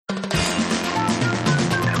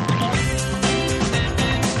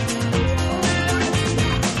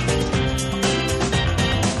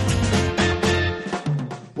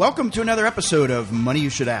Welcome to another episode of Money You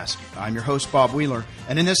Should Ask. I'm your host, Bob Wheeler,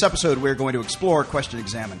 and in this episode, we're going to explore, question,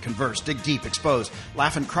 examine, converse, dig deep, expose,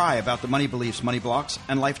 laugh, and cry about the money beliefs, money blocks,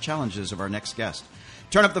 and life challenges of our next guest.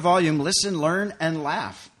 Turn up the volume, listen, learn, and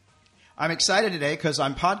laugh. I'm excited today because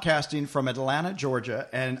I'm podcasting from Atlanta, Georgia,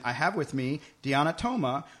 and I have with me Diana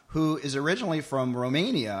Toma, who is originally from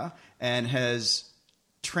Romania and has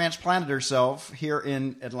transplanted herself here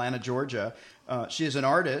in Atlanta, Georgia. She is an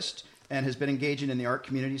artist and has been engaging in the art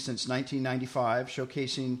community since 1995,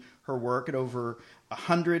 showcasing her work at over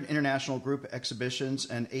 100 international group exhibitions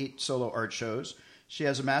and 8 solo art shows. She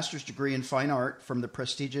has a master's degree in fine art from the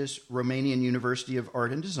prestigious Romanian University of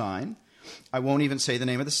Art and Design. I won't even say the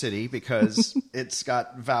name of the city because it's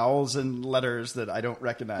got vowels and letters that I don't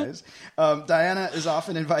recognize. Diana is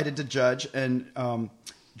often invited to judge and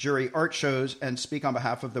jury art shows and speak on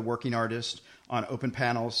behalf of the working artist on open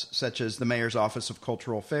panels such as the Mayor's Office of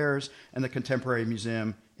Cultural Affairs and the Contemporary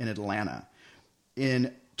Museum in Atlanta.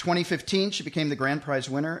 In 2015, she became the grand prize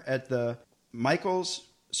winner at the Michael's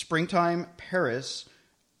Springtime Paris,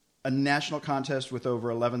 a national contest with over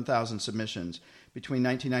 11,000 submissions. Between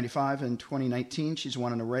 1995 and 2019, she's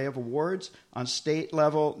won an array of awards on state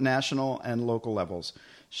level, national, and local levels.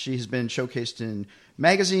 She's been showcased in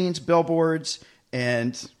magazines, billboards,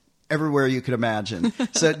 and everywhere you could imagine.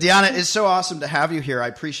 So, Diana, it's so awesome to have you here. I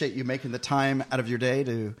appreciate you making the time out of your day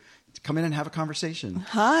to come in and have a conversation.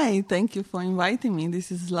 Hi, thank you for inviting me.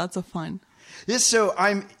 This is lots of fun. Yes, so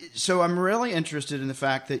I'm really interested in the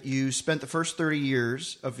fact that you spent the first 30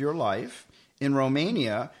 years of your life in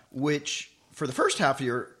Romania, which for the first half of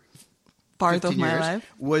your part of my years life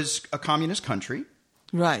was a communist country.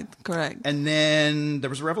 Right, correct. And then there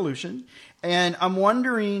was a revolution. And I'm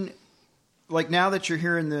wondering, like now that you're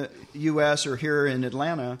here in the U.S. or here in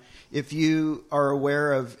Atlanta, if you are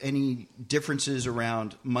aware of any differences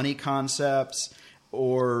around money concepts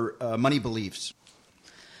or money beliefs.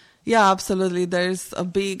 Yeah, absolutely. There's a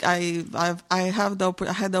big. I had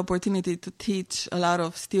the opportunity to teach a lot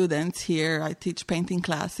of students here. I teach painting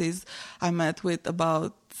classes. I met with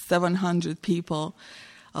about 700 people.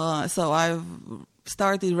 So I've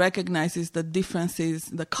started recognizing the differences,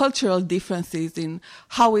 the cultural differences in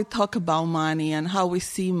how we talk about money and how we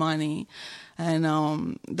see money. And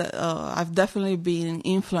I've definitely been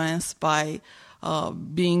influenced by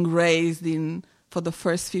being raised for the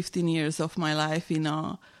first 15 years of my life in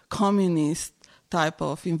a communist type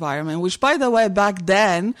of environment, which, by the way, back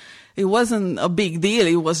then, it wasn't a big deal.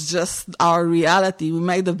 It was just our reality. We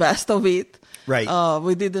made the best of it. Right.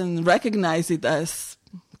 We didn't recognize it as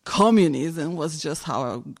communism. Was just how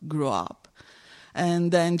I grew up.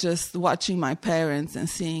 And then just watching my parents and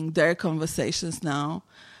seeing their conversations now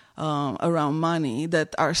around money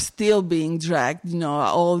that are still being dragged,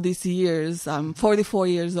 all these years. I'm 44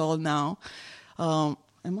 years old now.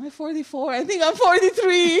 Am I 44? I think I'm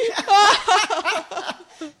 43.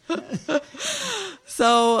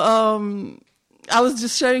 So I was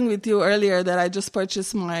just sharing with you earlier that I just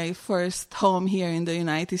purchased my first home here in the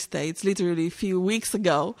United States, literally a few weeks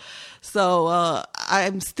ago. So the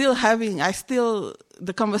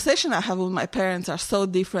conversation I have with my parents are so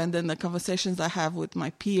different than the conversations I have with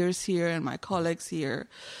my peers here and my colleagues here.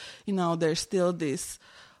 There's still this.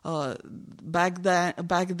 Back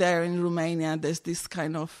there in Romania, there's this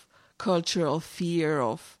kind of cultural fear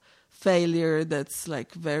of failure that's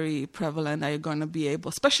like very prevalent. Are you going to be able,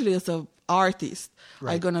 especially as an artist, right,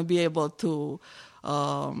 are you going to be able to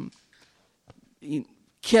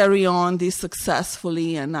carry on this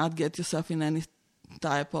successfully and not get yourself in any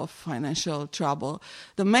type of financial trouble?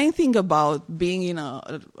 The main thing about being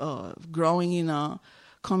growing in a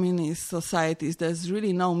communist society is there's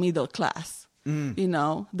really no middle class.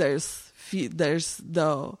 There's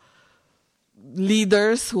the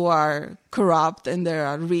leaders who are corrupt and they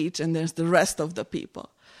are rich, and there's the rest of the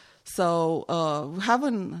people. So we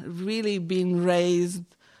haven't really been raised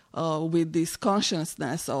with this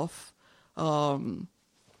consciousness of,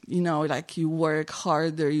 like you work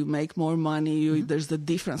harder, you make more money, there's the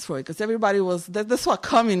difference for it. Because everybody that's what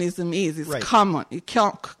communism is. It's right. Common.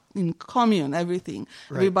 In commune, everything.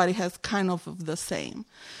 Right. Everybody has kind of the same.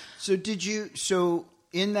 So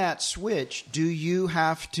in that switch, do you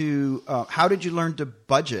have to, how did you learn to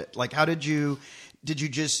budget? Like, did you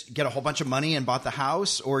just get a whole bunch of money and bought the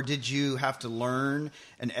house? Or did you have to learn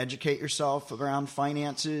and educate yourself around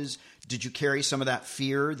finances? Did you carry some of that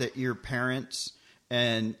fear that your parents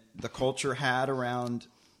and the culture had around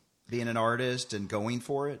being an artist and going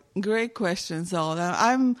for it? Great question, Zola.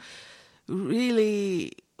 I'm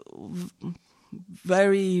really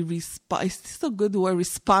it's a good word,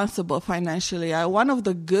 responsible financially. One of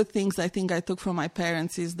the good things I think I took from my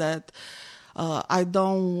parents is that I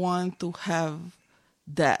don't want to have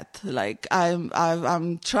that. Like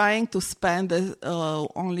I'm trying to spend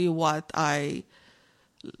only what I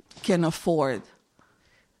can afford.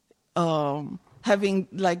 Having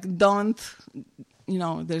like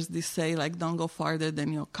there's this say like don't go farther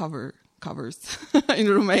than your covers in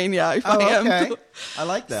Romania. If I am okay. to. I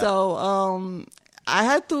like that. So I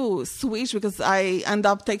had to switch because I ended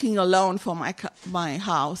up taking a loan for my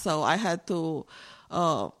house. So I had to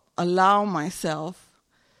allow myself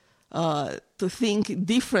to think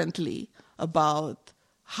differently about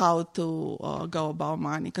how to go about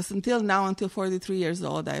money. Because until 43 years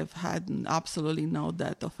old, I've had absolutely no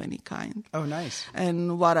debt of any kind. Oh, nice.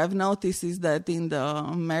 And what I've noticed is that in the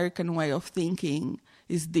American way of thinking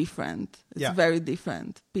is different. It's very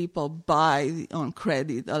different. People buy on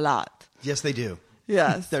credit a lot. Yes, they do.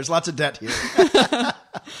 Yes. There's lots of debt here.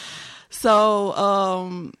 So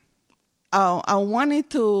I wanted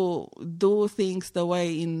to do things the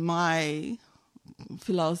way in my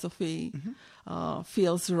philosophy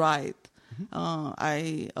feels right.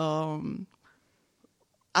 I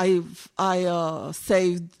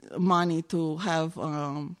saved money to have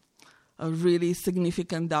a really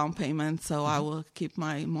significant down payment, so I will keep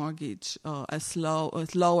my mortgage as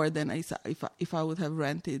lower than if I would have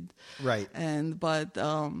rented. Right. But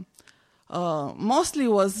mostly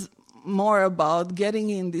was more about getting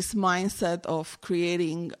in this mindset of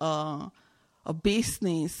creating a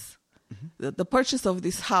business. The purchase of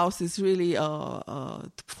this house is really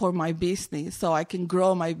for my business, so I can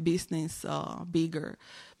grow my business bigger,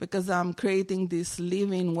 because I'm creating this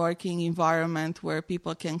living, working environment where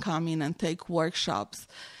people can come in and take workshops.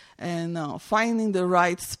 And finding the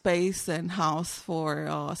right space and house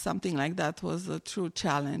for something like that was a true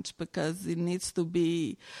challenge, because it needs to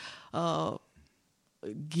be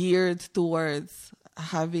geared towards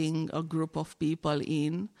having a group of people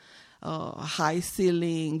in. High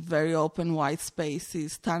ceiling, very open white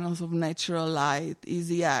spaces, tunnels of natural light,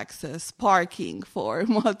 easy access, parking for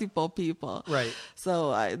multiple people. Right.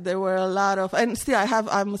 So there were a lot of, and still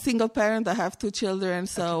I'm a single parent, I have 2 children,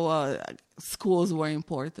 so schools were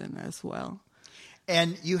important as well.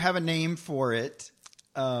 And you have a name for it.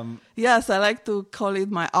 Yes, I like to call it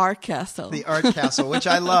my art castle. The art castle, which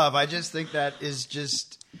I love. I just think that is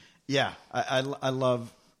just, I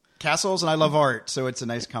love castles and I love art, so it's a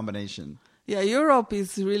nice combination. Yeah, Europe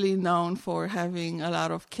is really known for having a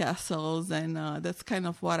lot of castles, and that's kind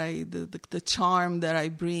of what the charm that I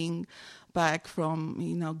bring back from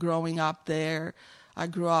growing up there. I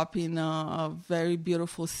grew up in a very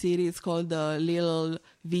beautiful city. It's called Little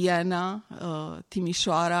Vienna.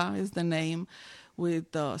 Timișoara is the name,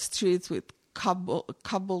 with streets with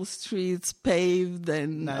cobble streets paved,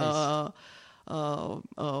 and nice.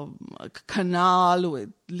 A canal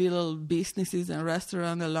with little businesses and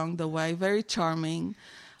restaurants along the way. Very charming.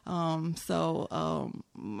 So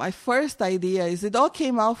my first idea is, it all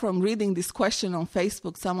came out from reading this question on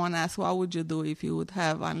Facebook. Someone asked, what would you do if you would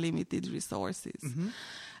have unlimited resources? Mm-hmm.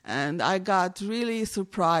 And I got really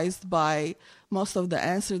surprised by most of the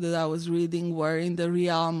answers that I was reading were in the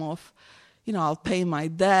realm of, I'll pay my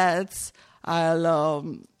debts,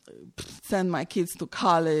 I'll send my kids to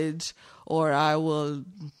college, or I will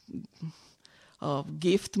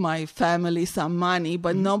gift my family some money.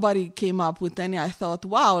 But nobody came up with any. I thought,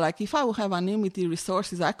 wow, like if I would have unlimited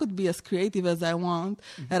resources, I could be as creative as I want,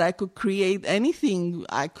 and I could create anything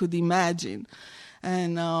I could imagine.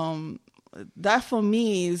 And that for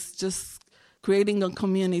me is just creating a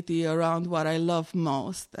community around what I love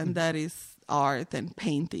most, and that is art and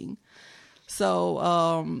painting. So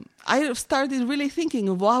I started really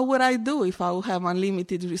thinking, what would I do if I would have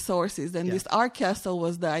unlimited resources? And this art castle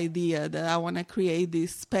was the idea, that I want to create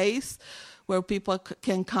this space where people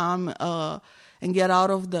can come and get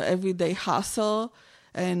out of the everyday hustle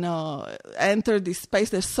and enter this space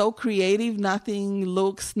that's so creative, nothing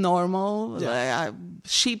looks normal. Like,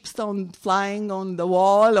 sheep don't flying on the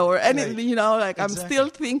wall or anything, right. I'm still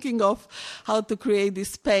thinking of how to create this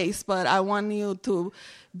space, but I want you to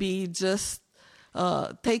be just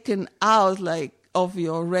taken out of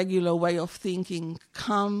your regular way of thinking.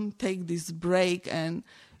 Come, take this break and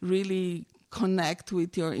really connect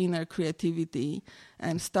with your inner creativity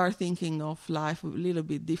and start thinking of life a little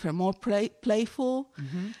bit different, more playful,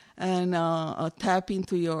 and tap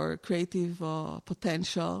into your creative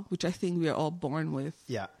potential, which I think we are all born with.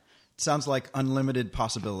 Yeah. It sounds like unlimited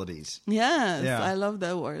possibilities. Yes, I love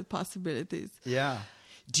that word, possibilities. Yeah.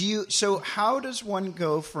 So how does one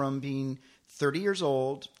go from being 30 years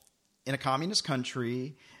old in a communist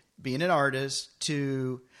country, being an artist,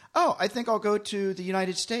 to, I think I'll go to the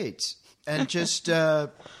United States and just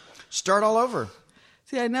start all over?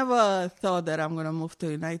 See, I never thought that I'm going to move to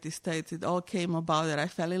the United States. It all came about that I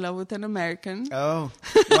fell in love with an American. Oh,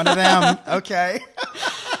 one of them. Okay.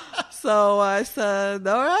 So I said,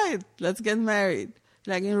 all right, let's get married.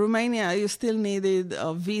 Like in Romania, you still needed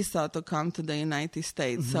a visa to come to the United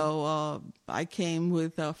States. Mm-hmm. So I came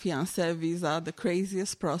with a fiancé visa, the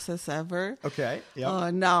craziest process ever. Okay, yeah.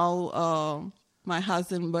 Now my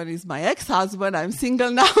husband, but he's my ex-husband. I'm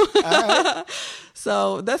single now. All right.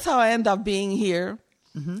 So that's how I end up being here.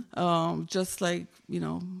 Mm-hmm. Just like,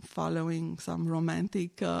 following some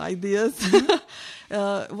romantic ideas.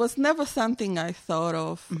 It was never something I thought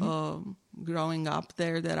of growing up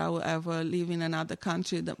there that I would ever live in another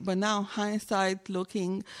country. But now, hindsight,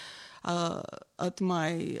 looking at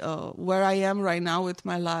my where I am right now with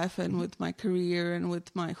my life and with my career and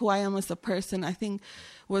with who I am as a person, I think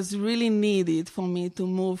was really needed for me to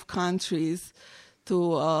move countries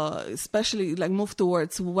to especially like move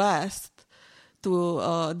towards West.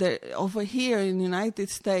 Over here in the United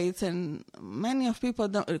States, and many of people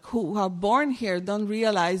who are born here don't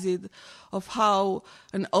realize it, of how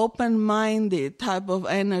an open-minded type of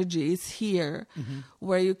energy is here,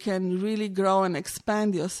 where you can really grow and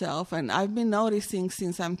expand yourself. And I've been noticing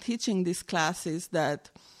since I'm teaching these classes that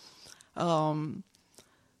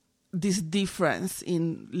this difference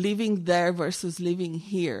in living there versus living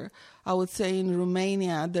here. I would say in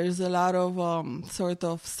Romania, there's a lot of sort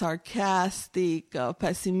of sarcastic,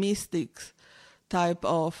 pessimistic type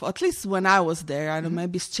of, at least when I was there, I don't know,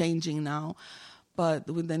 maybe it's changing now, but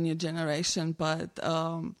with the new generation. But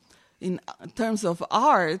in terms of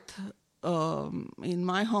art, in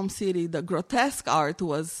my home city, the grotesque art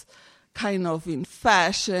was kind of in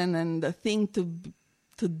fashion and the thing to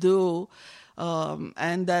do.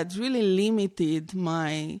 And that really limited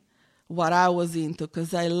what I was into,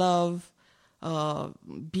 because I love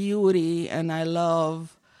beauty and I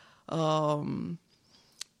love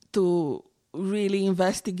to really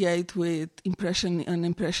investigate with an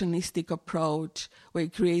impressionistic approach where you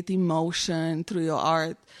create emotion through your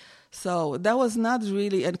art. So that was not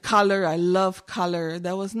really, and color, I love color.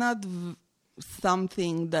 That was not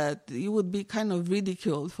something that you would be kind of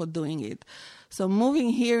ridiculed for doing it. So moving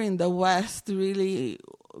here in the West really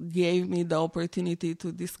gave me the opportunity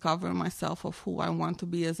to discover myself of who I want to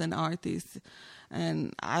be as an artist.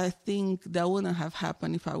 And I think that wouldn't have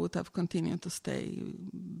happened if I would have continued to stay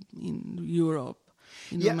in Europe,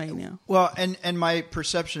 in Romania. Well, and my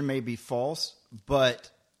perception may be false, but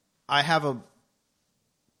I have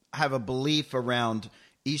a belief around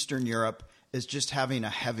Eastern Europe is just having a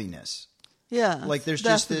heaviness. Yeah, like there's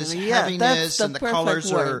just this heaviness, and the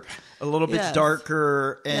colors are a little bit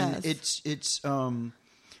darker, and it's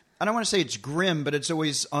I don't want to say it's grim, but it's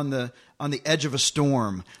always on the edge of a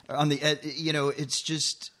storm. It's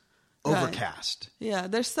just overcast. Right. Yeah,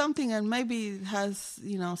 there's something, and maybe it has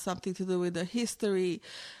something to do with the history,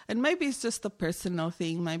 and maybe it's just a personal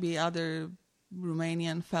thing. Maybe other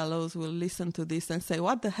Romanian fellows will listen to this and say,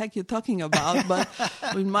 what the heck you talking about? But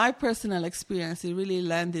with my personal experience, it really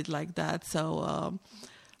landed like that. So,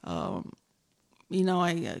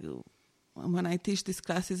 when I teach these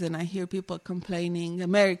classes and I hear people complaining,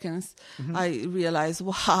 Americans, I realize,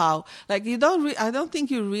 wow, like I don't think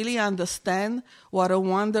you really understand what a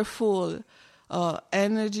wonderful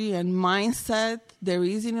energy and mindset there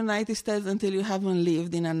is in the United States until you haven't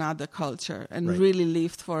lived in another culture and really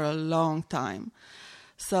lived for a long time.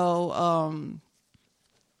 So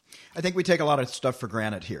I think we take a lot of stuff for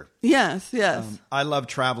granted here. Yes. I love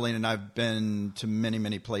traveling, and I've been to many,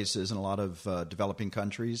 many places in a lot of developing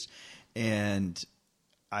countries, and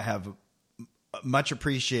I have much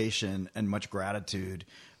appreciation and much gratitude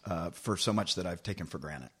for so much that I've taken for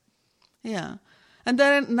granted. Yeah. And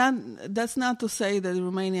that's not to say that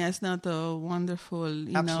Romania is not a wonderful,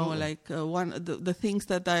 the things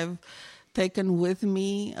that I've taken with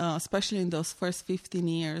me, especially in those first 15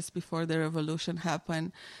 years before the revolution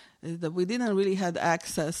happened, is that we didn't really have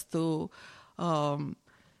access to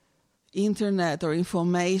internet or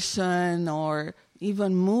information or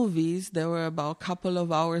even movies. There were about a couple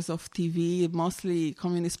of hours of TV, mostly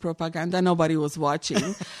communist propaganda. Nobody was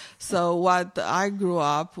watching. So what I grew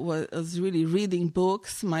up was really reading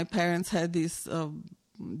books. My parents had this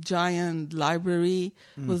giant library.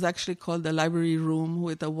 It was actually called the library room,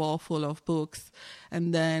 with a wall full of books.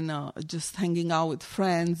 And then just hanging out with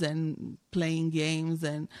friends and playing games,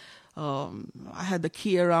 and I had the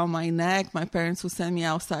key around my neck. My parents would send me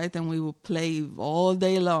outside and we would play all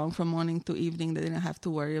day long from morning to evening. They didn't have to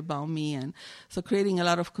worry about me. And so creating a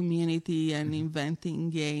lot of community and inventing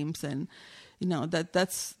games, and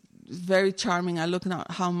that's very charming. I look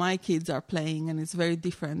at how my kids are playing, and it's very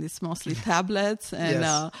different. It's mostly tablets, and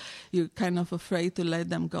Yes. you're kind of afraid to let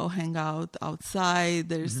them go hang out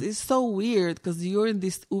outside. It's so weird because you're in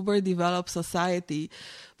this uber-developed society,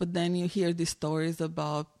 but then you hear these stories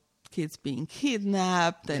about kids being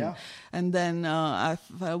kidnapped, and then I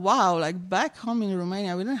thought, wow, like back home in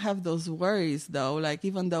Romania, we didn't have those worries though. Like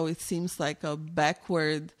even though it seems like a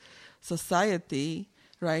backward society,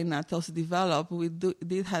 right, not so developed, we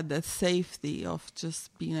did have that safety of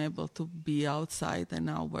just being able to be outside and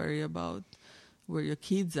not worry about where your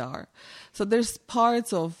kids are. So there's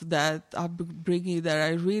parts of that upbringing that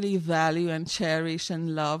I really value and cherish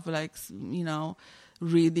and love, like, you know,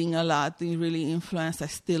 reading a lot. It really influenced. I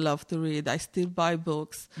still love to read. I still buy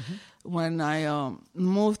books. When I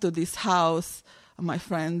moved to this house, my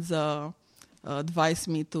friends advised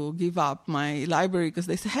me to give up my library because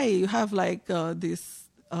they say, hey, you have like this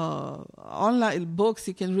online books,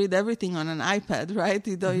 you can read everything on an iPad, right?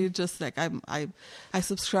 You know, you just like, I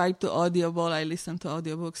subscribe to Audible, I listen to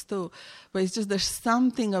audiobooks too, but it's just, there's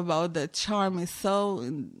something about that charm is so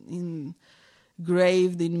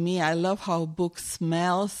engraved in me. I love how a book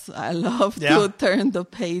smells. I love to turn the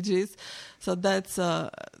pages. So that's,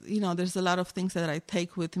 you know, there's a lot of things that I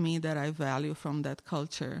take with me that I value from that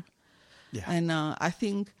culture. Yeah. And I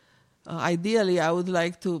think ideally I would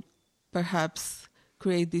like to perhaps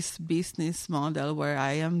create this business model where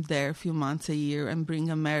I am there a few months a year and bring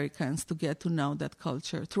Americans to get to know that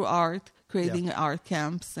culture through art, creating art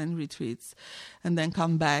camps and retreats, and then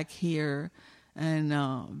come back here and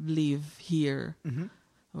live here.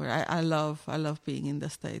 Where I love being in the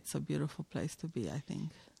States. It's a beautiful place to be, I think.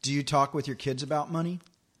 Do you talk with your kids about money?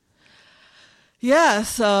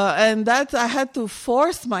 Yes, and that I had to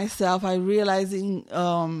force myself. I realizing,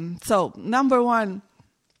 so number one,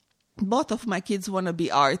 both of my kids want to be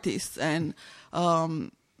artists, and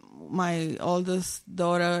my oldest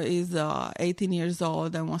daughter is 18 years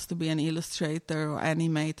old and wants to be an illustrator or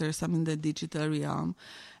animator, something in the digital realm.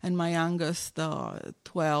 And my youngest,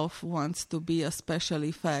 12, wants to be a special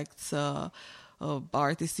effects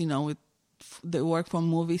artist, you know, they work for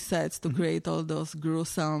movie sets to create all those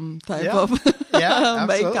gruesome type of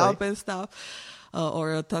makeup and stuff,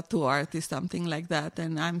 or a tattoo artist, something like that.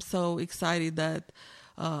 And I'm so excited that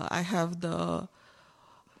I have the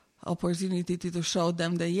opportunity to show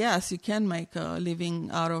them that, yes, you can make a living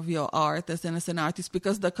out of your art as an artist,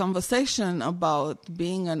 because the conversation about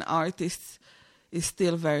being an artist is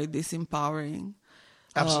still very disempowering.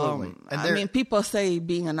 Absolutely. I mean, people say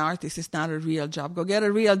being an artist is not a real job. Go get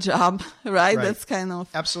a real job, right? That's kind of...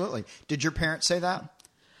 Absolutely. Did your parents say that?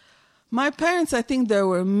 My parents, I think they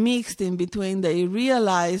were mixed in between. They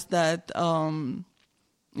realized that I'm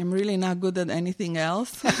really not good at anything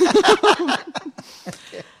else.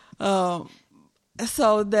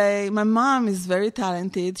 So my mom is very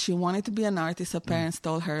talented. She wanted to be an artist. Her parents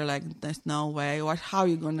told her, like, there's no way. How are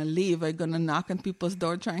you going to live? Are you going to knock on people's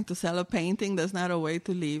door trying to sell a painting? That's not a way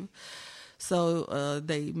to live. So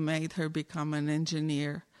they made her become an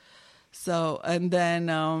engineer. So, and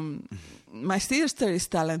then my sister is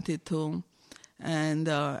talented too, and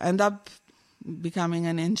ended up becoming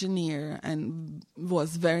an engineer and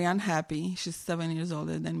was very unhappy. She's 7 years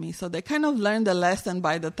older than me. So they kind of learned the lesson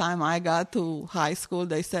by the time I got to high school.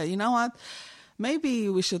 They said, you know what, maybe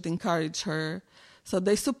we should encourage her. So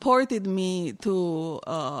they supported me to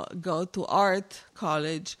go to art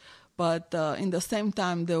college, but in the same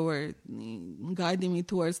time they were guiding me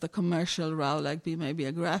towards the commercial route, like be maybe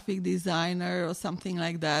a graphic designer or something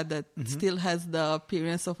like that still has the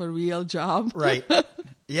appearance of a real job. Right.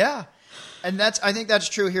 Yeah. And I think that's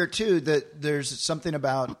true here too, that there's something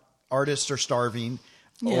about artists are starving,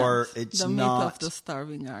 or it's the not... myth of the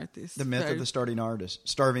starving artist. The myth of the starving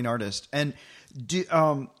artist. And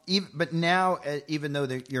but now, even though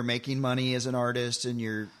you're making money as an artist and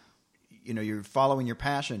you're following your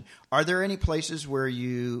passion, are there any places where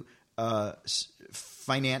you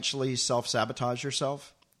financially self-sabotage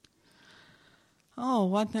yourself? Oh,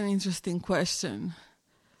 what an interesting question.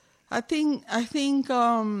 I think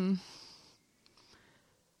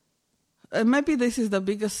maybe this is the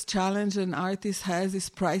biggest challenge an artist has, is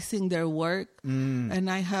pricing their work. And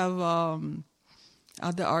I have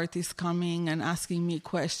other artists coming and asking me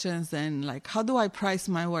questions and like, how do I price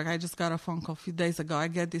my work? I just got a phone call a few days ago. I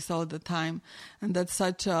get this all the time. And that's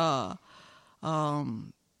such a... how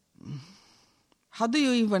do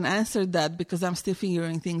you even answer that? Because I'm still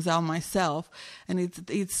figuring things out myself. And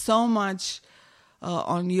it's so much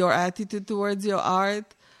on your attitude towards your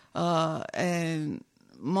art and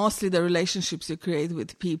mostly the relationships you create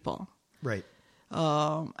with people. Right.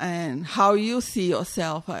 and how you see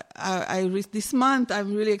yourself. This month,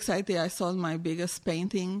 I'm really excited. I sold my biggest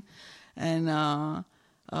painting, and I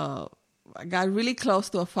got really close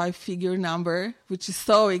to a 5-figure number, which is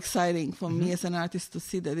so exciting for me as an artist to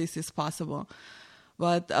see that this is possible.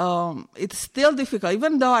 But it's still difficult.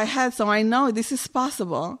 Even though I know this is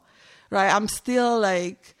possible, right? I'm still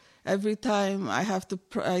like, every time I have to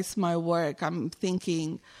price my work, I'm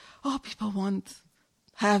thinking, oh, people won't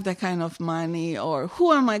have that kind of money, or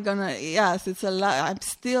who am I gonna? Yes, it's a lot. I'm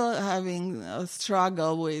still having a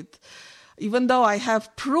struggle with, even though I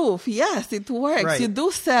have proof. Yes, it works. Right. You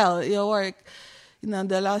do sell your work.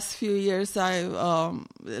 The last few years,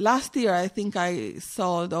 last year I think I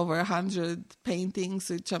sold over 100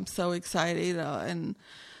 paintings, which I'm so excited and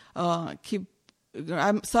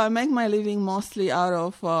so I make my living mostly out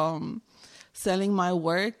of selling my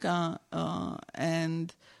work,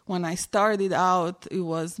 and when I started out, it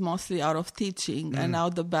was mostly out of teaching, and now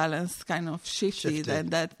the balance kind of shifted.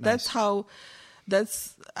 And that's how,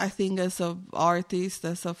 I think, as an artist,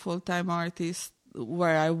 as a full-time artist,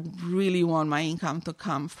 where I really want my income to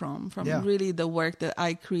come from really the work that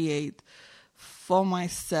I create for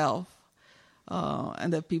myself,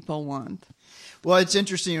 and that people want. Well, it's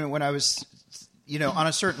interesting when I was, on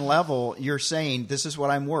a certain level, you're saying this is what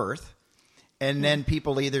I'm worth. And then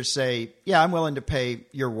people either say, yeah, I'm willing to pay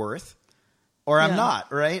your worth, or I'm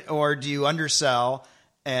not, right? Or do you undersell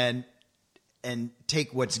and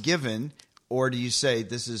take what's given, or do you say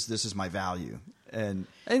this is my value? And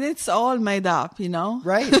it's all made up,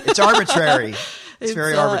 Right. It's arbitrary. It's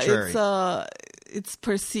very arbitrary. It's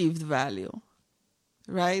perceived value,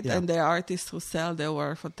 right? Yeah. And there are artists who sell their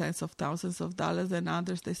work for tens of thousands of dollars, and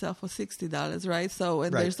others they sell for $60, right? So,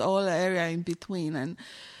 and there's all area in between, and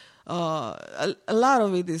a lot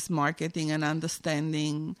of it is marketing and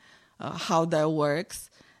understanding how that works.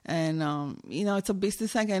 And, it's a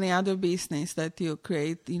business like any other business that you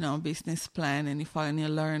create, a business plan, and you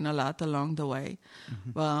learn a lot along the way.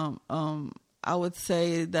 I would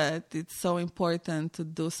say that it's so important to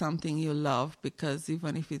do something you love, because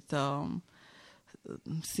even if it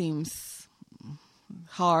seems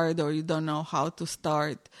hard or you don't know how to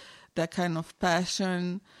start, that kind of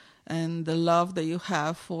passion and the love that you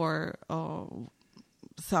have for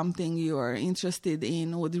something you are interested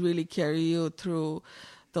in would really carry you through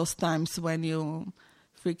those times when you're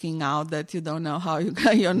freaking out that you don't know how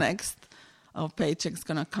your next paycheck's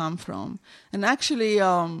going to come from. And actually,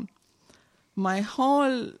 my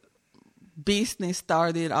whole business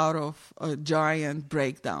started out of a giant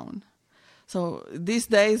breakdown. So these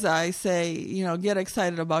days I say, get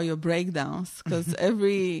excited about your breakdowns, because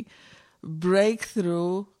every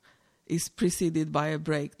breakthrough is preceded by a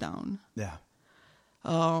breakdown. Yeah.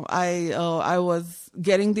 I was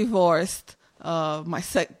getting divorced my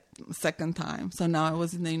second time. So now I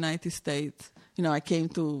was in the United States. I came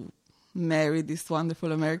to marry this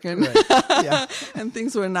wonderful American, Yeah. and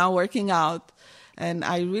things were now working out. And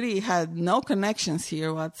I really had no connections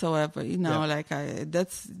here whatsoever. I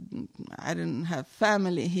didn't have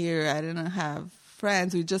family here. I didn't have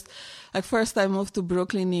friends. We just, first I moved to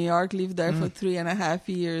Brooklyn, New York, lived there for 3.5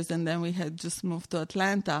 years, and then we had just moved to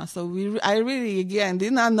Atlanta. So I really, again,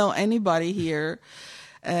 did not know anybody here.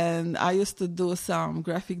 And I used to do some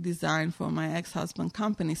graphic design for my ex-husband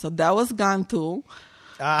company. So that was gone too,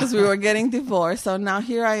 because we were getting divorced. So now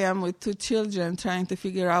here I am with 2 children trying to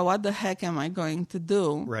figure out what the heck am I going to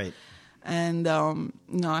do. Right. And,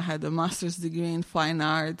 I had a master's degree in fine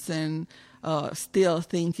arts, and still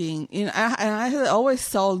thinking, I had always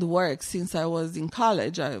sold work since I was in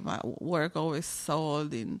college. My work always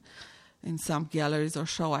sold in some galleries or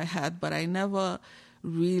show I had, but I never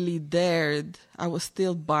really dared. I was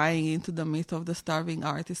still buying into the myth of the starving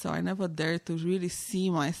artist, so I never dared to really see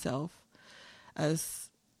myself as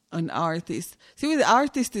an artist. See, with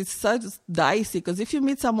artists, it's such dicey, because if you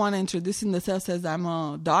meet someone introducing themselves as I'm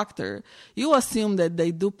a doctor, you assume that they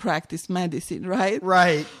do practice medicine, right?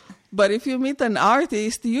 Right. But if you meet an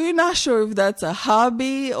artist, you're not sure if that's a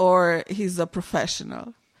hobby or he's a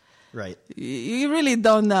professional. Right. You really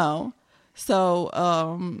don't know. So,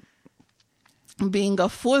 being a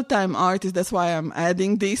full-time artist, that's why I'm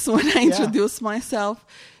adding this when I introduce myself,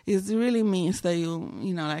 it really means that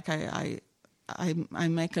I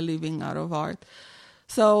make a living out of art.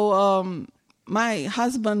 So my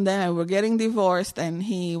husband then, we were getting divorced, and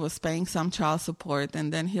he was paying some child support,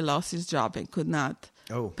 and then he lost his job and could not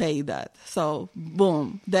pay that. So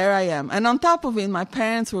boom, there I am. And on top of it, my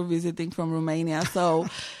parents were visiting from Romania, so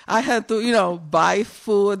I had to, buy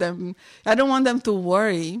food, and I don't want them to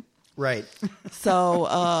worry. Right.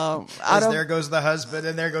 So there goes the husband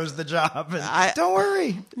and there goes the job. And don't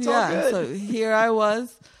worry. It's all good. So here I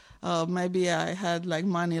was. Maybe I had like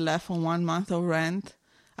money left on 1 month of rent.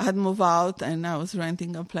 I had moved out and I was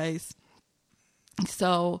renting a place.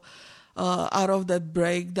 So out of that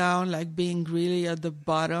breakdown, like being really at the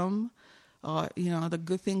bottom, the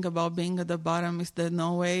good thing about being at the bottom is that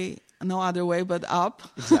no other way but up.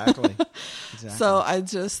 Exactly. So I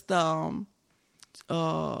just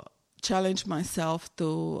challenged myself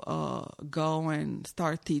to go and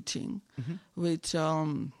start teaching, which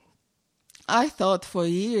I thought for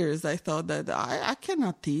years, that I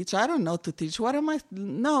cannot teach. I don't know to teach. What am I?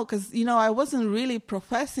 No, because, I wasn't really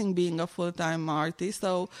professing being a full-time artist.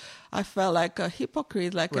 So I felt like a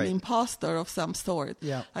hypocrite, like an imposter of some sort.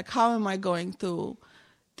 Yeah. Like, how am I going to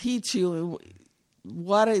teach you?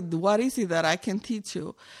 What is it that I can teach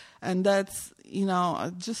you? And that's,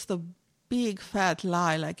 just a big fat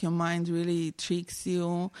lie. Like, your mind really tricks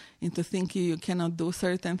you into thinking you cannot do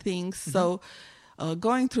certain things. So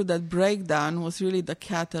going through that breakdown was really the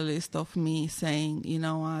catalyst of me saying, you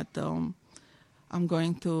know what, I'm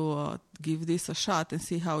going to give this a shot and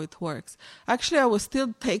see how it works. Actually, I was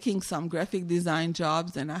still taking some graphic design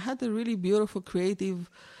jobs, and I had a really beautiful creative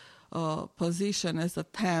position as a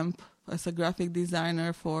temp, as a graphic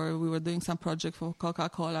designer we were doing some project for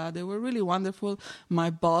Coca-Cola. They were really wonderful.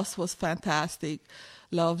 My boss was fantastic,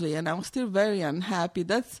 lovely, and I was still very unhappy.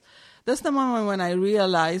 That's the moment when I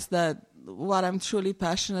realized that what I'm truly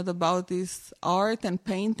passionate about is art and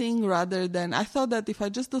painting, rather than, I thought that if I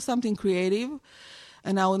just do something creative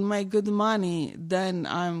and I would make good money, then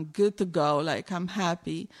I'm good to go, like I'm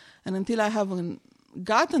happy. And until I haven't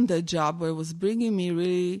gotten the job where it was bringing me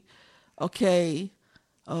really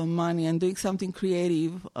money and doing something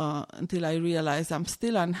creative, until I realized I'm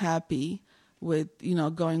still unhappy with,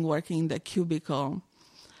 working in the cubicle.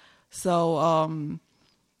 So,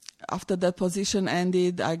 after that position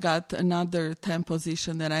ended, I got another temp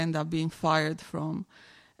position that I ended up being fired from.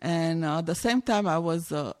 And at the same time, I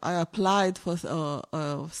applied for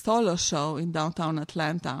a solo show in downtown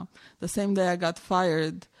Atlanta. The same day I got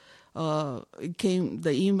fired, the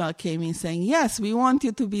email came in saying, yes, we want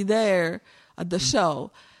you to be there at the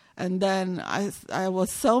show. And then I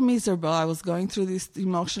was so miserable. I was going through this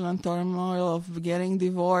emotional turmoil of getting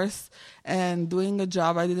divorced and doing a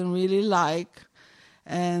job I didn't really like,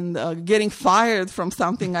 and getting fired from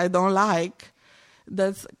something I don't like.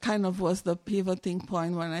 That's kind of was the pivoting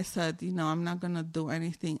point when I said, I'm not going to do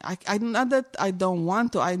anything. Not that I don't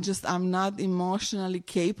want to, I'm not emotionally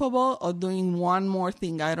capable of doing one more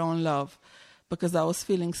thing I don't love, because I was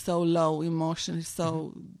feeling so low emotionally,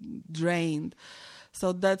 so drained.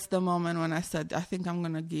 So that's the moment when I said, I think I'm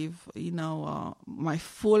going to give, my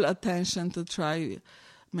full attention to try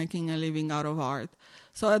making a living out of art.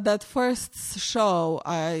 So at that first show,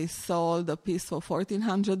 I sold a piece for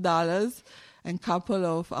 $1,400 and a couple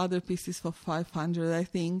of other pieces for $500, I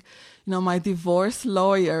think. My divorce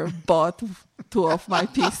lawyer bought 2 of my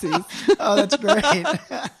pieces. Oh, that's great.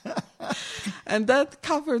 And that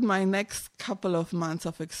covered my next couple of months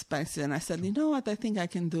of expenses. And I said, you know what, I think I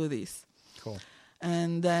can do this. Cool.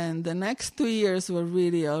 And then the next 2 years were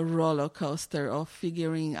really a roller coaster of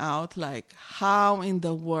figuring out, like, how in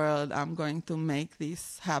the world I'm going to make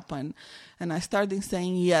this happen. And I started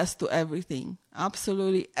saying yes to everything,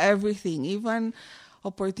 absolutely everything, even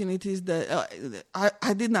opportunities that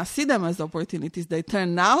I did not see them as opportunities. They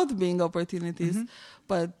turned out being opportunities.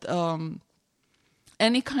 But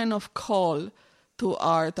any kind of call to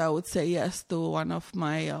art, I would say yes to. One of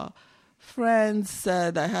my friends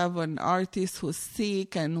said, I have an artist who's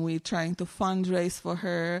sick and we're trying to fundraise for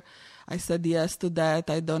her. I said yes to that.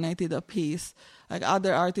 I donated a piece. Like,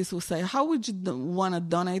 other artists will say, how would you want to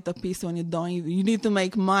donate a piece when you need to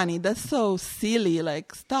make money? That's so silly.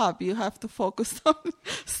 Like, stop. You have to focus on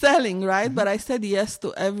selling, right? But I said yes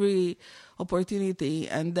to every opportunity.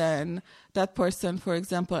 And then that person, for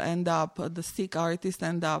example, the sick artist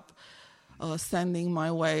end up sending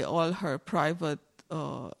my way all her private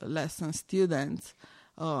lesson students,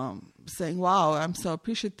 saying, wow, I'm so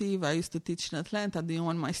appreciative. I used to teach in Atlanta. Do you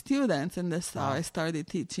want my students? And that's how I started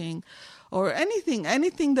teaching. Or anything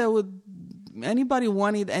that anybody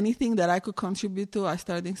wanted anything that I could contribute to, I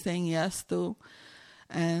started saying yes to.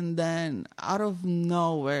 And then out of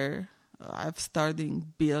nowhere, I've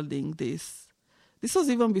started building this. This was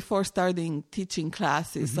even before starting teaching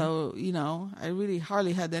classes. So, I really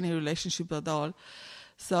hardly had any relationship at all.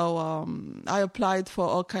 So I applied for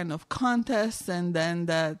all kind of contests, and then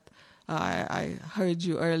that I heard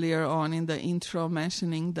you earlier on in the intro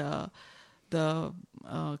mentioning the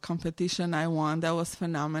competition I won. That was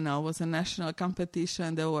phenomenal. It was a national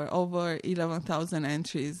competition. There were over 11,000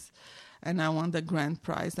 entries, and I won the grand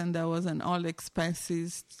prize. And that was an all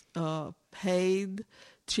expenses paid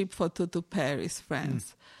trip for two to Paris,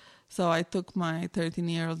 France. So I took my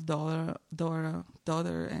 13-year-old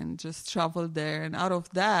daughter and just traveled there. And out of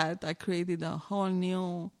that, I created a whole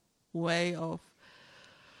new way of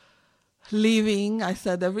living. I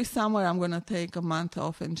said every summer I'm going to take a month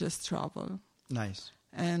off and just travel. Nice.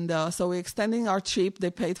 And so we're extending our trip. They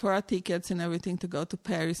paid for our tickets and everything to go to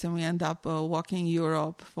Paris, and we end up walking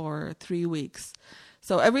Europe for 3 weeks.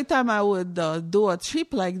 So every time I would do a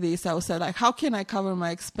trip like this, I would say, like, how can I cover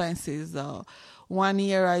my expenses? 1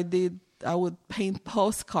 year I would paint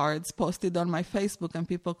postcards, posted on my Facebook, and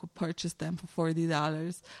people could purchase them for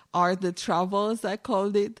 $40. Art that travels, I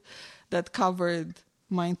called it, that covered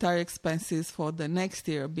my entire expenses for the next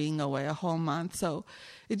year, being away a whole month. So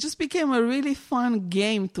it just became a really fun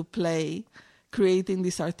game to play, creating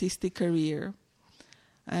this artistic career.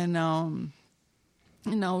 And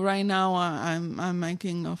right now I'm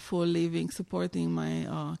making a full living supporting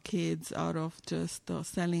my kids out of just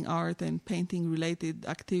selling art and painting related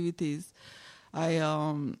activities. I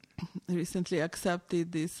recently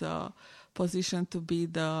accepted this position to be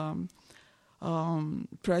the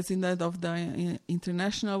president of the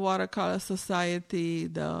International Watercolor Society,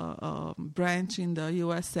 the branch in the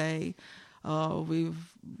USA.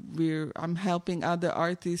 I'm helping other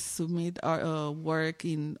artists submit our work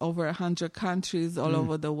in over 100 countries all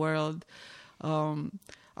over the world.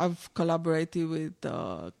 I've collaborated with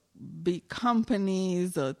big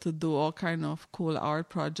companies to do all kind of cool art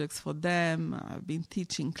projects for them. I've been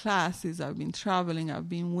teaching classes. I've been traveling. I've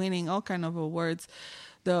been winning all kind of awards.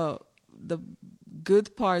 The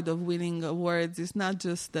good part of winning awards is not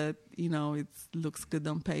just that, it looks good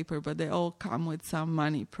on paper, but they all come with some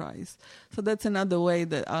money prize. So that's another way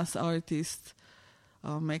that us artists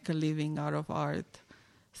make a living out of art.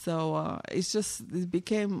 So it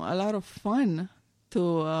became a lot of fun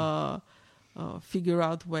to figure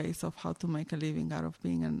out ways of how to make a living out of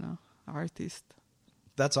being an artist.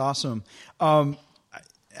 That's awesome. And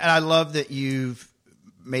I love that you've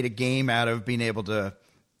made a game out of being able to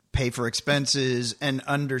pay for expenses and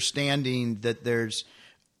understanding that there's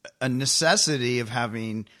a necessity of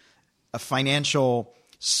having a financial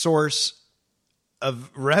source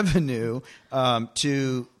of revenue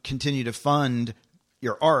to continue to fund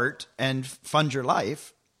your art and fund your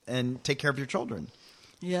life and take care of your children.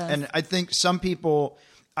 Yeah. And I think some people,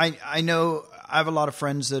 I know I have a lot of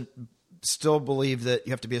friends that still believe that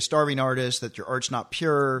you have to be a starving artist, that your art's not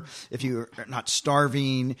pure. If you're not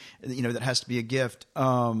starving, that has to be a gift.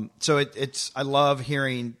 So I love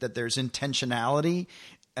hearing that there's intentionality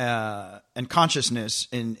and consciousness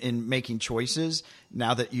in making choices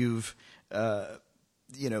now that you've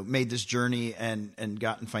made this journey and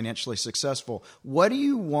gotten financially successful. What do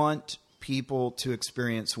you want people to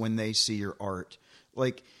experience when they see your art?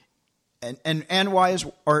 And why is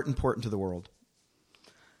art important to the world?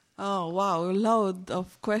 Oh, wow, a load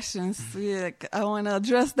of questions. I want to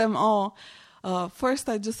address them all. First,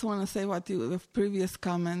 I just want to say the previous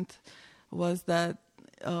comment was that,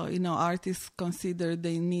 artists consider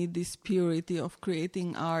they need this purity of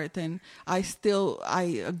creating art. And I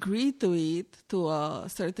agree to it to a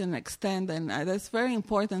certain extent. And that's very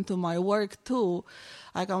important to my work, too.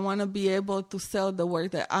 I want to be able to sell the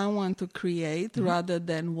work that I want to create rather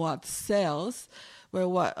than what sells.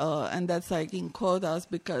 And that's in quotas,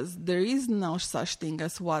 because there is no such thing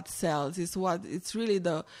as what sells. It's really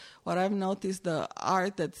what I've noticed, the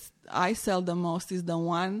art that I sell the most is the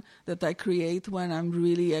one that I create when I'm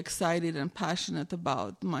really excited and passionate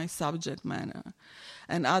about my subject matter.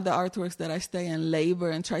 And other artworks that I stay and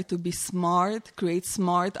labor and try to be smart, create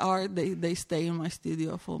smart art, they stay in my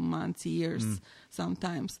studio for months, years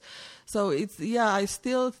sometimes. So I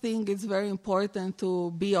still think it's very important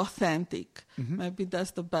to be authentic. Maybe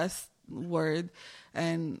that's the best word,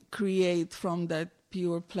 and create from that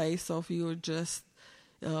pure place of you just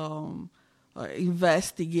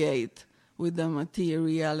investigate with the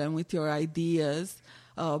material and with your ideas.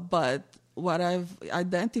 But what I've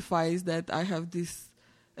identified is that I have this,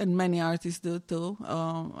 and many artists do too,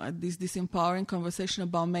 this empowering conversation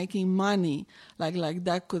about making money, like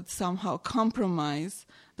that could somehow compromise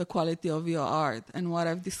the quality of your art. And what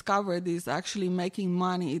I've discovered is actually making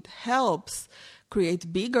money, it helps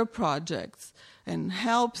create bigger projects and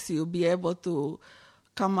helps you be able to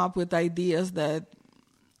come up with ideas that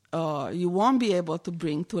you won't be able to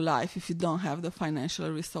bring to life if you don't have the financial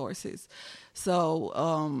resources. So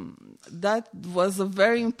that was a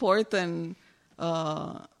very important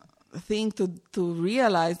thing to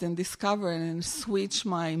realize and discover and switch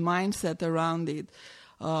my mindset around it.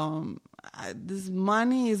 This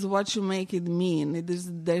money is what you make it mean.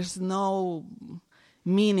 There's no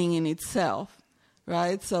meaning in itself,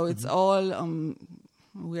 right? So it's all,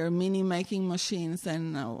 we are meaning making machines,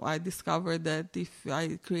 and I discovered that if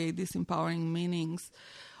I create these empowering meanings,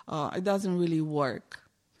 it doesn't really work,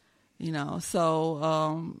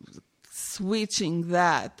 So switching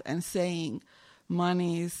that and saying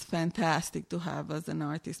money is fantastic to have as an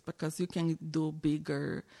artist because you can do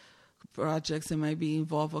bigger projects and maybe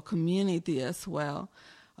involve a community as well.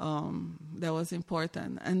 That was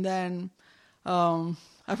important. And then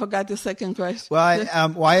I forgot your second question. Well,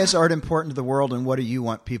 why is art important to the world, and what do you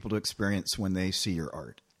want people to experience when they see your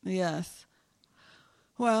art? Yes.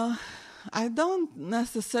 Well, I don't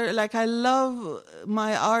necessarily, I love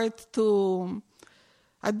my art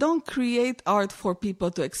I don't create art for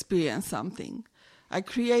people to experience something. I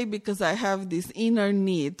create because I have this inner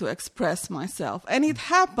need to express myself. And it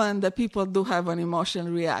happened that people do have an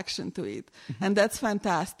emotional reaction to it. And that's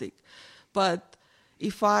fantastic. But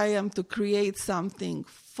if I am to create something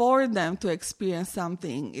for them to experience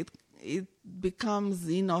something, it becomes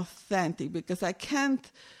inauthentic because I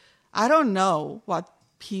don't know what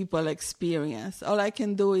people experience. All I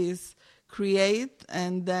can do is create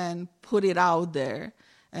and then put it out there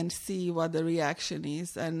and see what the reaction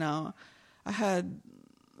is. And I had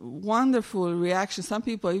wonderful reactions. Some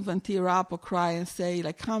people even tear up or cry and say,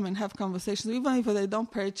 come and have conversations. Even if they don't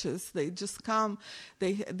purchase, they just come.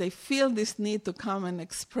 They feel this need to come and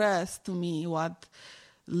express to me what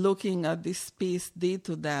looking at this piece did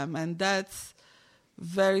to them. And that's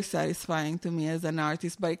very satisfying to me as an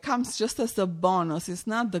artist. But it comes just as a bonus. It's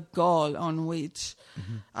not the goal on which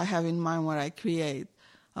I have in mind what I create.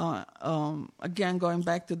 Again, going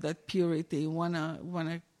back to that purity,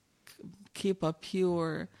 wanna keep a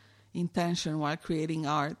pure intention while creating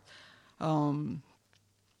art.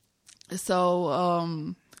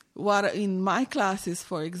 What in my classes,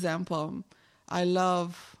 for example, I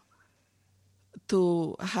love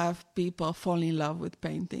to have people fall in love with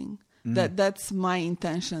painting. That's my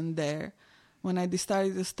intention there. When I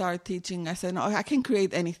decided to start teaching, I said, no, I can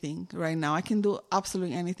create anything right now. I can do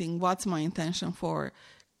absolutely anything. What's my intention for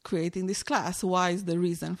creating this class? Why is the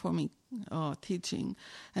reason for me teaching?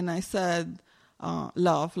 And I said,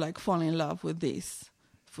 love, fall in love with this,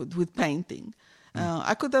 with painting.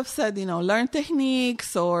 I could have said, learn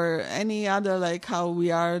techniques or any other, how we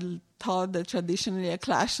are taught that traditionally a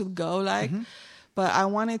class should go But I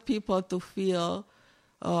wanted people to feel,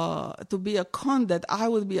 to be that I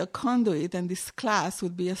would be a conduit and this class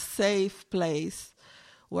would be a safe place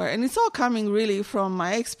and it's all coming really from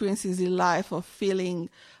my experiences in life of feeling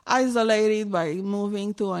isolated by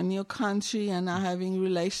moving to a new country and not having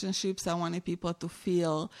relationships. I wanted people to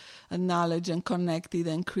feel acknowledged and connected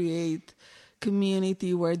and create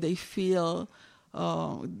community where they feel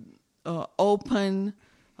open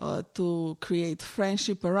to create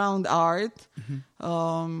friendship around art.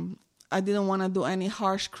 I didn't want to do any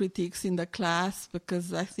harsh critiques in the class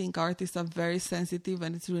because I think artists are very sensitive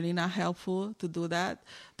and it's really not helpful to do that.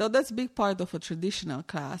 Though that's a big part of a traditional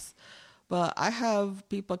class. But I have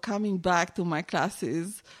people coming back to my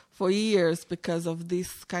classes for years because of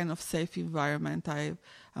this kind of safe environment I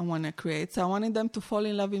want to create. So I wanted them to fall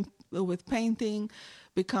in love with painting,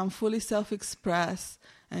 become fully self-expressed,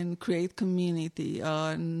 and create community,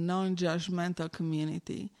 non-judgmental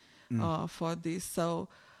community for this. So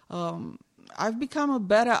I've become a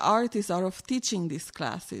better artist out of teaching these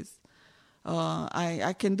classes.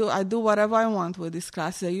 I do whatever I want with these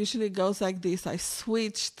classes. It usually goes like this. I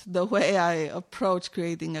switched the way I approach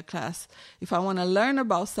creating a class. If I want to learn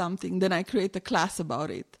about something, then I create a class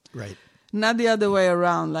about it. Right. Not the other way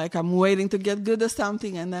around, I'm waiting to get good at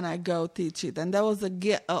something and then I go teach it. And that was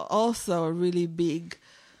also a really big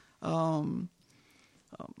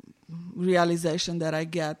realization that I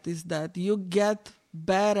get is that you get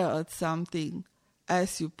better at something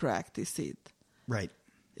as you practice it. Right.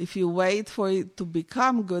 If you wait for it to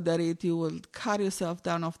become good at it, you will cut yourself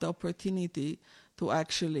down of the opportunity to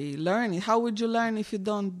actually learn it. How would you learn if you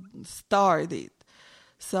don't start it?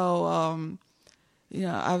 So,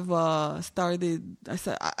 I've started, I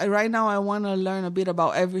said, right now I want to learn a bit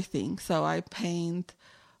about everything. So I paint,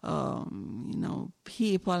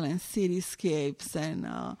 people and cityscapes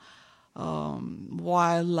and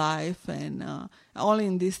wildlife and all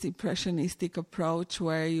in this impressionistic approach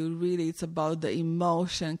where it's about the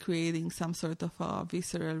emotion, creating some sort of a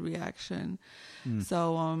visceral reaction.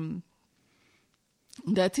 So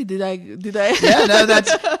that's it. Did I? Yeah, no,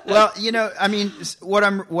 that's well. I mean, what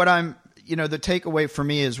I'm. The takeaway for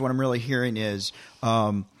me is what I'm really hearing is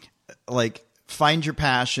like find your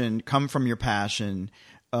passion, come from your passion,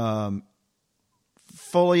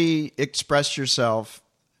 fully express yourself.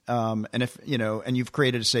 And if, and you've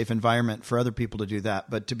created a safe environment for other people to do that,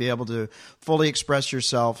 but to be able to fully express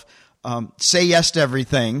yourself, say yes to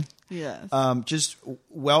everything. Yes. Just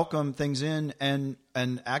welcome things in and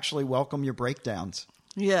actually welcome your breakdowns.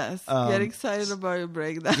 Yes. Get excited about your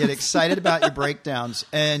breakdowns. Get excited about your breakdowns.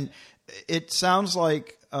 And it sounds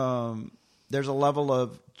like there's a level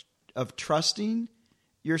of trusting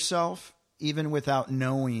yourself even without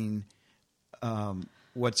knowing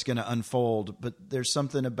what's going to unfold. But there's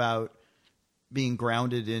something about being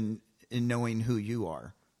grounded in knowing who you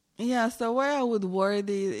are. Yeah. So where I would word it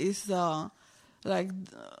is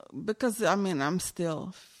because I'm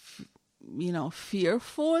still,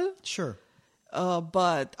 fearful. Sure.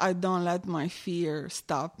 But I don't let my fear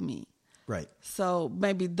stop me. Right. So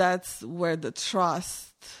maybe that's where the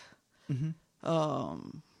trust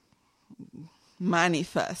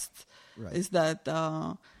manifests. Right. Is that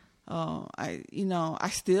I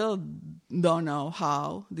still don't know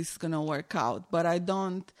how this is gonna work out, but I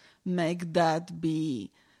don't make that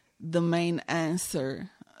be the main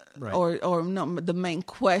answer, right. or no, the main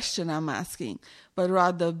question I'm asking, but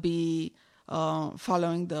rather be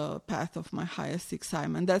following the path of my highest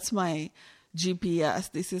excitement. That's my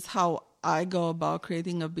GPS. This is how I go about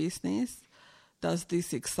creating a business. Does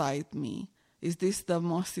this excite me? Is this the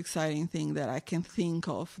most exciting thing that I can think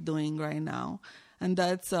of doing right now? And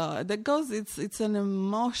it's an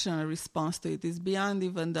emotional response to it. It's beyond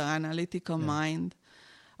even the analytical mind.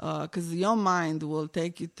 Because your mind will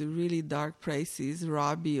take you to really dark places,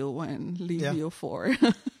 rob you, and leave you for.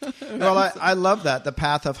 Well, I love that, the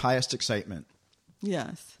path of highest excitement.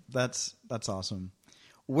 Yes. That's awesome.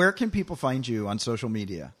 Where can people find you on social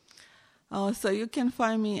media? So you can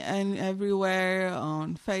find me everywhere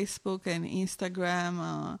on Facebook and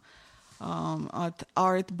Instagram at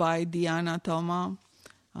Art by Diana Toma.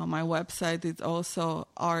 My website is also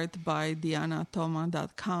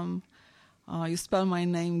artbydianatoma.com. You spell my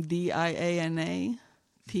name Diana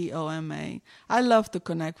Toma. I love to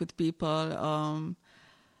connect with people.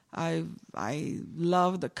 I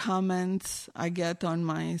love the comments I get on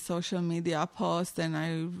my social media posts, and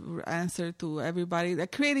I answer to everybody. The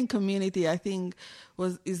creating community, I think,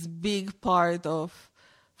 is big part of,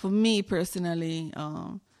 for me personally,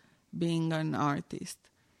 being an artist.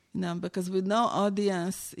 Because with no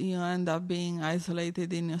audience, you end up being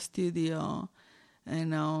isolated in your studio,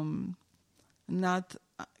 and not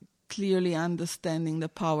clearly understanding the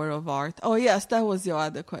power of art. Oh, yes, that was your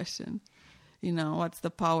other question. What's the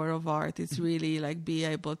power of art? It's really like be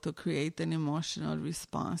able to create an emotional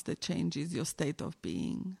response that changes your state of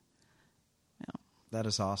being. Yeah. That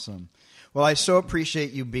is awesome. Well, I so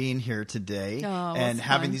appreciate you being here today and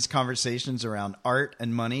having these conversations around art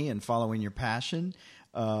and money and following your passion.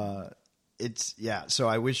 So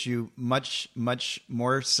I wish you much, much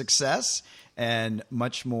more success and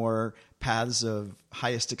much more paths of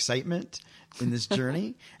highest excitement in this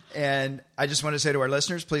journey. And I just want to say to our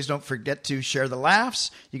listeners, please don't forget to share the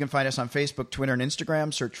laughs. You can find us on Facebook, Twitter, and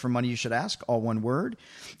Instagram. Search for Money You Should Ask, all one word.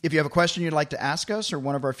 If you have a question you'd like to ask us or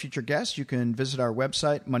one of our future guests, you can visit our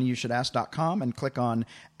website, moneyyoushouldAsk.com, and click on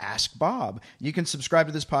Ask Bob. You can subscribe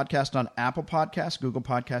to this podcast on Apple Podcasts, Google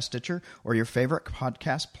Podcasts, Stitcher, or your favorite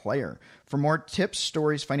podcast player. For more tips,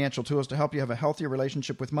 stories, financial tools to help you have a healthier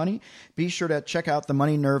relationship with money, be sure to check out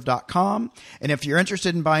themoneynerve.com. And if you're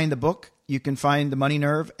interested in buying the book, you can find The Money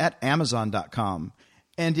Nerve at Amazon.com.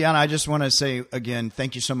 And Diana, I just want to say again,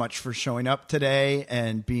 thank you so much for showing up today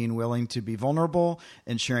and being willing to be vulnerable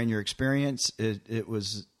and sharing your experience. It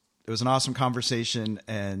was an awesome conversation,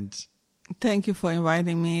 and thank you for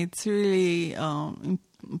inviting me. It's really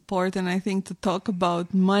important, I think, to talk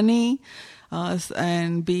about money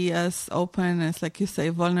and be as open as, like you say,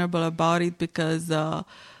 vulnerable about it, because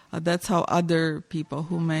that's how other people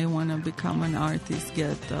who may want to become an artist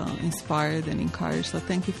get inspired and encouraged. So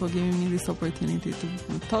thank you for giving me this opportunity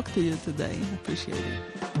to talk to you today. I appreciate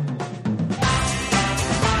it.